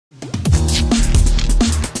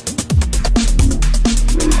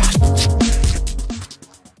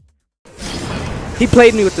He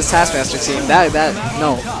played me with this Taskmaster team.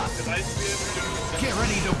 No.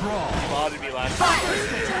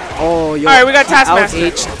 Oh, yo. Alright, we got Taskmaster.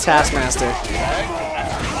 Out-H Taskmaster.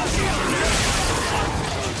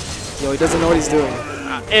 Yo, he doesn't know what he's doing.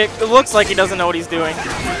 It looks like he doesn't know what he's doing.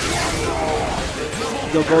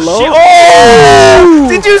 Yo, go low. Oh!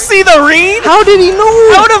 Did you see the read? How did he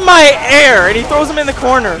know? Out of my air, and he throws him in the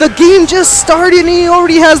corner. The game just started and he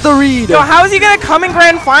already has the read. Yo, how is he gonna come in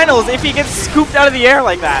grand finals if he gets scooped out of the air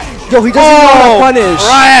like that? Yo, he doesn't know how to punish.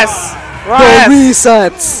 Yes. The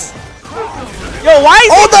resets. Yo, why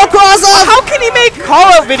is he the cross up? How can he make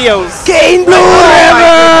call-out videos? Gain blue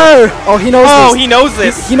river. Oh, he knows this. Oh, he knows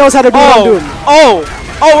this. He knows how to do what I'm doing.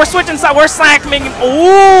 Oh, we're switching sides. We're slack making.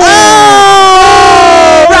 Oh,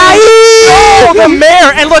 right. Oh, the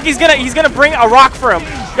mayor. And look, he's gonna bring a rock for him.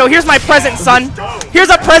 Yo, here's my present, son. Here's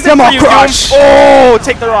a present for you, Crush. Oh,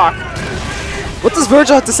 take the rock. What does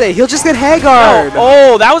Virgil have to say? He'll just get Haggard.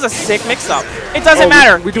 Oh, that was a sick mix-up. It doesn't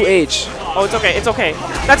matter. We do H. Oh, it's okay. It's okay.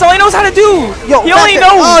 That's all he knows how to do. Yo, he only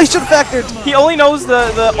knows. Oh, he should have factored. He only knows the.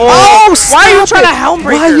 Oh, why are you trying to helm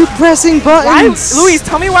breaker? Why are you pressing buttons? Luis,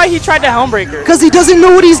 tell me why he tried to helm breaker. Because he doesn't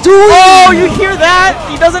know what he's doing. Oh, you hear that?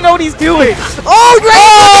 He doesn't know what he's doing. Oh,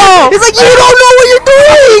 great! It's like you don't know what you're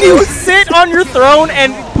doing. You sit on your throne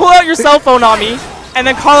and pull out your cell phone on me, and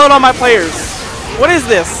then call out on my players. What is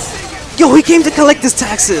this? Yo, he came to collect his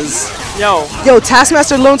taxes. Yo,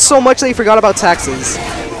 Taskmaster loaned so much that he forgot about taxes.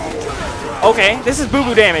 Okay, this is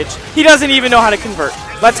boo-boo damage. He doesn't even know how to convert.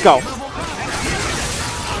 Let's go.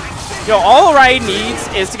 Yo, all Ryan needs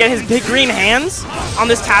is to get his big green hands on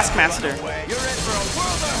this Taskmaster.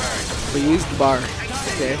 We use the bar.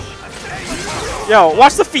 Okay. Yo,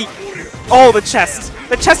 watch the feet. Oh, the chest.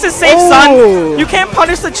 The chest is safe, son. You can't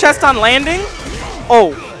punish the chest on landing.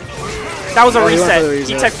 Oh, that was a reset.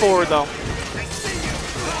 He tech forward, though.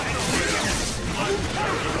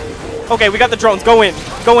 Okay, we got the drones. Go in.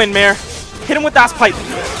 Go in, Mayor. Hit him with that pipe.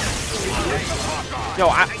 Yo,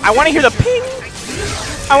 I want to hear the ping.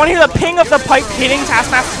 I want to hear the ping of the pipe hitting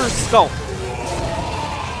Taskmaster's skull.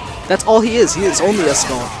 That's all he is. He is only a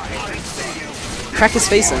skull. Crack his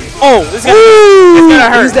face in. Oh, this is gonna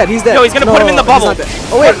hurt. He's dead. He's dead. Yo, he's gonna put him in the bubble.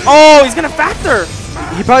 Oh wait. Oh, he's gonna factor.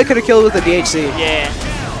 He probably could have killed with a DHC. Yeah.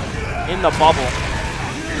 In the bubble.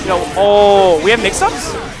 Yo. Oh, we have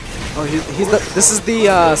mix-ups. Oh, this is the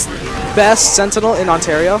best Sentinel in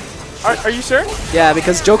Ontario. Are you sure? Yeah,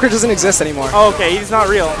 because Joker doesn't exist anymore. Oh, okay, he's not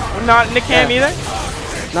real. Not Nick Cam either?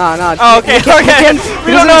 Nah. Oh, okay, okay.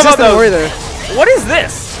 We don't know about those. Either. What is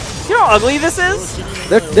this? You know how ugly this is?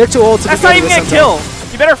 They're too old to be. That's not even gonna kill.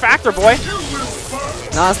 You better factor, boy.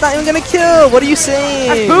 Nah, it's not even gonna kill. What are you saying?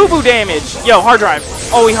 That's boo-boo damage. Yo, hard drive.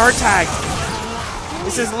 Oh, he hard tagged.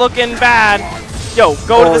 This is looking bad. Yo,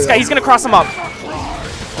 go to this guy. He's gonna cross him up.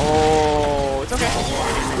 Oh, it's okay.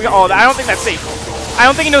 I don't think that's safe. I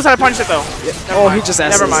don't think he knows how to punch it though. Yeah. He just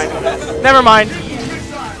asked. Never mind. Never mind.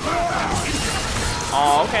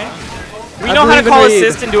 Oh, okay. We know how to call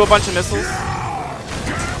assist and do a bunch of missiles.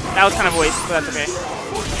 That was kind of a waste, but that's okay.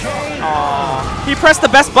 Aw. He pressed the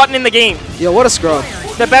best button in the game. Yo, what a scrub.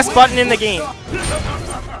 The best button in the game.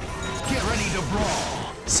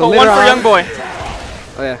 So one for young boy.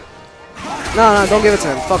 Oh yeah. No, don't give it to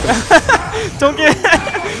him. Fuck him. Don't give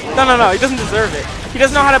it. No. He doesn't deserve it. He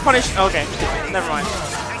doesn't know how to punish. Okay. Never mind.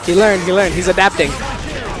 He learned. He's adapting.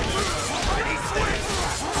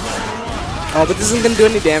 Oh, but this isn't gonna do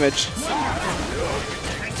any damage.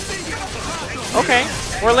 Okay.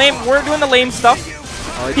 We're lame. We're doing the lame stuff.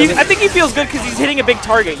 Oh, I think he feels good because he's hitting a big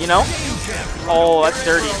target, you know? Oh, that's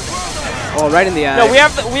dirty. Oh, right in the eye. No, we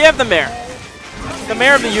have the mayor. The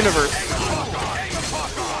mayor of the universe.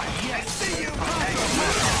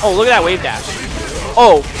 Oh, look at that wave dash.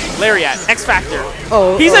 Oh, Lariat, X Factor.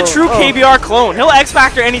 Oh, he's a true KBR clone. He'll X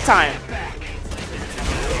Factor anytime.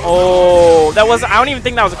 Oh, that was. I don't even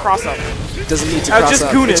think that was a cross up. Doesn't need to cross just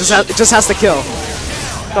up. goonish. It just has to kill.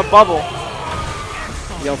 The bubble.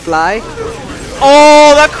 Yo, fly.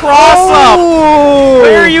 Oh, the cross up.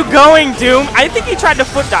 Where are you going, Doom? I think he tried to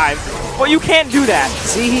foot dive. Well, you can't do that.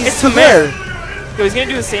 See, it's the mayor. Yo, he's gonna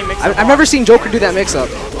do the same mix up. I've never seen Joker do that mix up.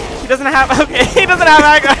 He doesn't have. Okay, he doesn't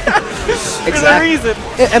have. There's a reason.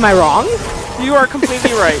 Am I wrong? You are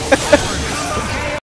completely right.